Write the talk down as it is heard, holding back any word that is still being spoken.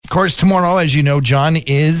course, tomorrow, as you know, John,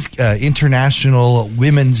 is International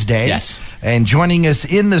Women's Day. Yes. And joining us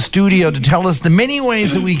in the studio to tell us the many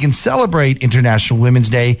ways that we can celebrate International Women's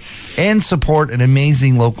Day and support an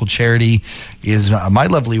amazing local charity is my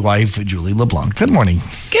lovely wife, Julie Leblanc. Good morning.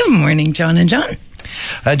 Good morning, John and John.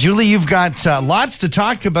 Julie, you've got lots to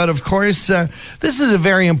talk about, of course. This is a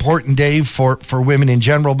very important day for women in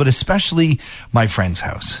general, but especially my friend's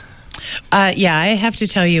house. Yeah, I have to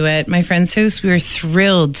tell you, at my friend's house, we were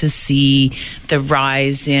thrilled to see the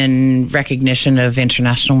rise in recognition of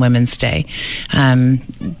International Women's Day.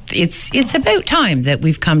 It's about time that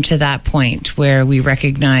we've come to that point where we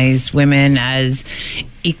recognize women as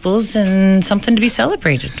equals and something to be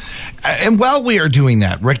celebrated. And while we are doing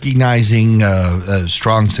that, recognizing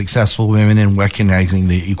strong, successful women and recognizing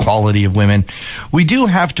the equality of women, we do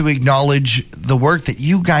have to acknowledge the work that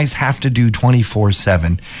you guys have to do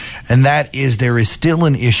 24/7. And that is, there is still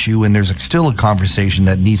an issue and there's still a conversation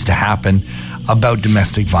that needs to happen about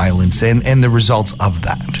domestic violence and the results of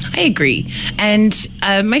that. I agree. And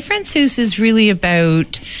my friend's house is really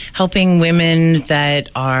about helping women that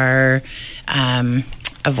are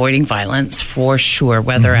avoiding violence, for sure,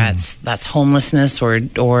 whether that's homelessness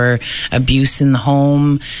or abuse in the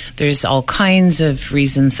home. There's all kinds of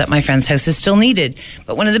reasons that my friend's house is still needed.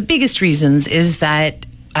 But one of the biggest reasons is that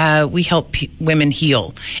we help women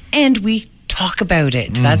heal, and we talk about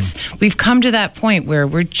it. We've come to that point where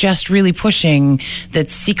we're just really pushing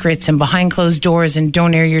that secrets and behind closed doors and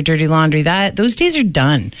don't air your dirty laundry, those days are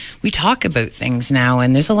done. We talk about things now,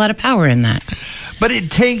 and there's a lot of power in that. But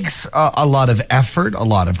it takes a lot of effort, a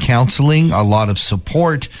lot of counseling, a lot of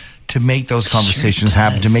support to make those conversations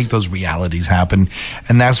happen, to make those realities happen.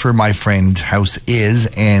 And that's where my friend's house is.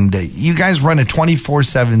 And you guys run a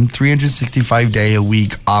 24/7,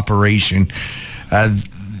 365-day-a-week operation.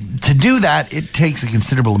 To do that, it takes a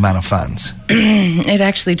considerable amount of funds. It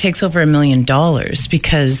actually takes over $1 million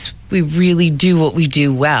because we really do what we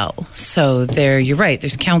do well. So you're right.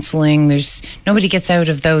 There's counseling. Nobody gets out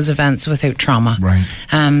of those events without trauma.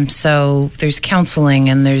 Right. So there's counseling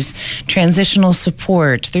and there's transitional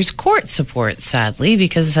support. There's court support, sadly,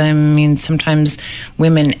 because sometimes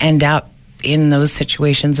women end up in those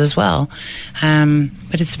situations as well.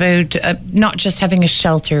 But it's about not just having a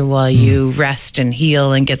shelter while you rest and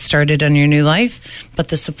heal and get started on your new life, but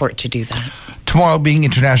the support to do that. Tomorrow being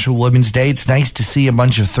International Women's Day, it's nice to see a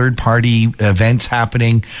bunch of third-party events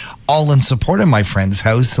happening, all in support of my friend's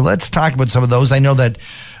house. So let's talk about some of those. I know that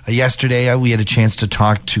yesterday we had a chance to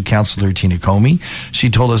talk to Councillor Tina Comey. She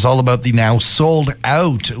told us all about the now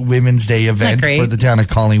sold-out Women's Day event for the town of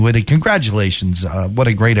Collingwood. And congratulations. What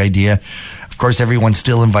a great idea. Of course, everyone's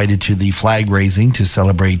still invited to the flag raising to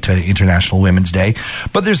celebrate International Women's Day.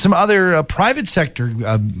 But there's some other private sector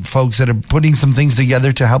folks that are putting some things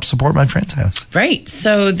together to help support my friend's house. Right.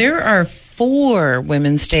 So there are 4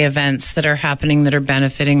 Women's Day events that are happening that are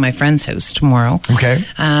benefiting my friend's house tomorrow. Okay.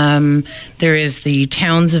 There is the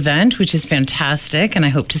Towns event, which is fantastic, and I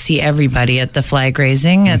hope to see everybody at the flag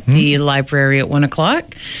raising at the library at 1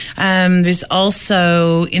 o'clock. There's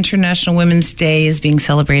also International Women's Day is being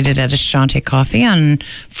celebrated at Ashanti Coffee on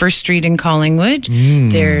First Street in Collingwood.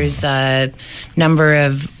 There's a number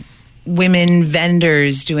of women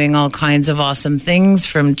vendors doing all kinds of awesome things,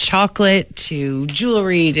 from chocolate to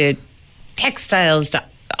jewelry to textiles to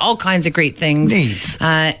all kinds of great things. Neat.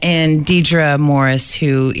 And Deidre Morris,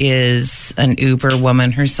 who is an Uber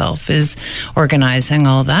woman herself, is organizing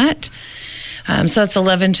all that. So that's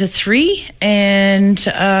 11 to 3. And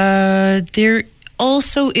there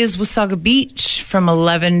also is Wasaga Beach from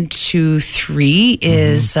 11 to 3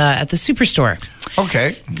 is at the Superstore.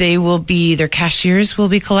 Okay. Their cashiers will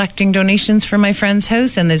be collecting donations for my friend's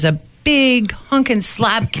house, and there's a big hunkin'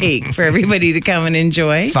 slab cake for everybody to come and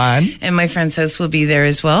enjoy. Fun. And my friend's house will be there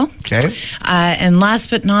as well. Okay. And last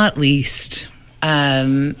but not least,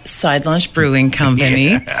 Side Launch Brewing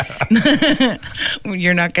Company.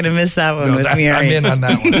 You're not going to miss that one with me, are you? I'm in on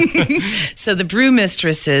that one. So the Brew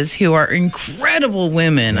Mistresses, who are incredible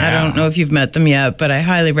women, I don't know if you've met them yet, but I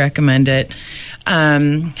highly recommend it,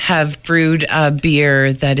 have brewed a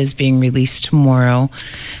beer that is being released tomorrow.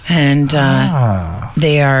 And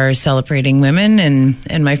they are celebrating women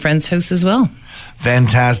and my friend's house as well.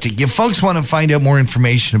 Fantastic. If folks want to find out more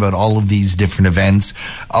information about all of these different events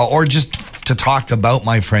or just to talk about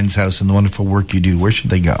my friend's house and the wonderful work you do, where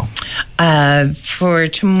should they go? For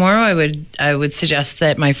tomorrow, I would suggest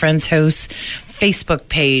that my friend's house Facebook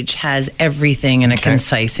page has everything in a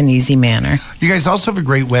concise and easy manner. You guys also have a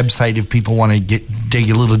great website if people want to dig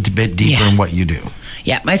a little bit deeper in what you do.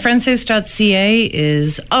 Yeah, myfriendshouse.ca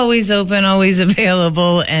is always open, always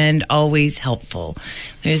available, and always helpful.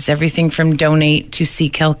 There's everything from donate to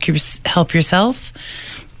seek help yourself,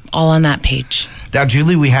 all on that page. Now,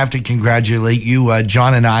 Julie, we have to congratulate you.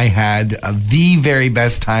 John and I had the very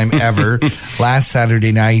best time ever last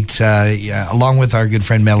Saturday night, along with our good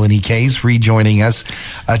friend Melanie Case, rejoining us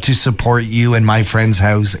to support you and My Friend's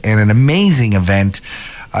House, and an amazing event.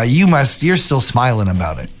 You're still smiling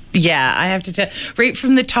about it. Yeah, I have to tell, right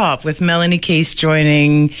from the top, with Melanie Case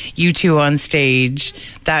joining you two on stage,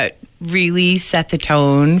 that really set the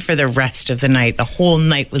tone for the rest of the night. The whole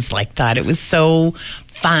night was like that. It was so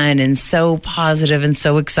fun and so positive and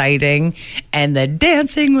so exciting, and the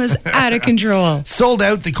dancing was out of control. Sold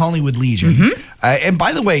out the Collingwood Legion. Mm-hmm. And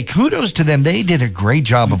by the way, kudos to them. They did a great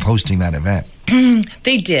job of hosting that event.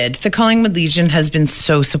 They did. The Collingwood Legion has been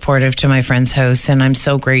so supportive to My Friend's House, and I'm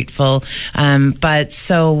so grateful. But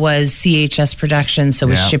so was CHS Productions, so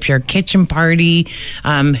was Shipyard Kitchen Party,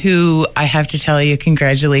 who I have to tell you,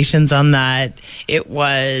 congratulations on that. It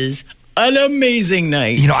was an amazing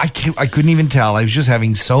night. You know, I couldn't even tell. I was just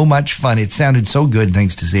having so much fun. It sounded so good,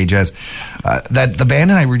 thanks to CHS, that the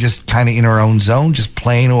band and I were just kind of in our own zone, just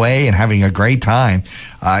playing away and having a great time.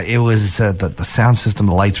 It was the sound system,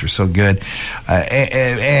 the lights were so good.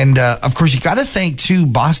 And of course, you got to thank, too,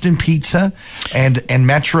 Boston Pizza and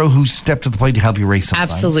Metro, who stepped to the plate to help you raise some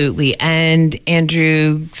funds. Absolutely. And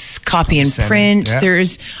Andrew's Copy and Print.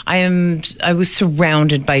 Yeah. I was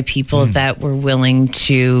surrounded by people that were willing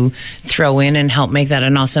to throw in and help make that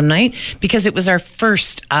an awesome night, because it was our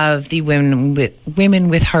first of the Women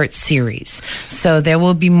with Heart series. So there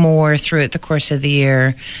will be more throughout the course of the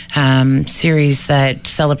year, series that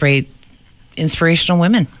celebrate inspirational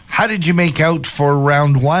women. How did you make out for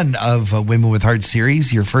round one of Women with Heart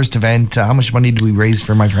series, your first event? How much money did we raise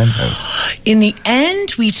for My Friend's House? In the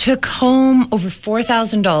end, we took home over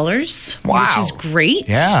 $4,000, wow, which is great.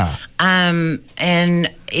 Yeah. And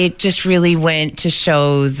it just really went to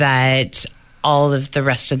show that all of the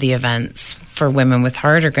rest of the events for Women with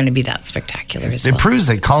Heart are going to be that spectacular as well. It proves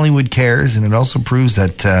that Collingwood cares, and it also proves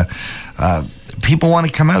that people want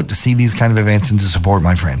to come out to see these kind of events and to support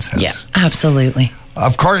My Friend's House. Yeah, absolutely.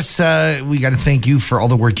 Of course, we got to thank you for all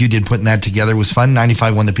the work you did putting that together. It was fun.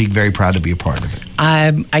 95 The Peak. Very proud to be a part of it.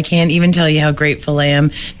 I can't even tell you how grateful I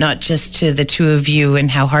am, not just to the two of you and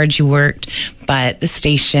how hard you worked, but the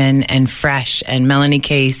station and Fresh and Melanie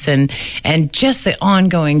Case and just the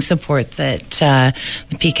ongoing support that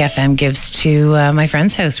the Peak FM gives to My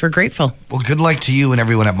Friend's House. We're grateful. Well, good luck to you and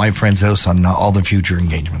everyone at My Friend's House on all the future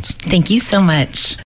engagements. Thank you so much.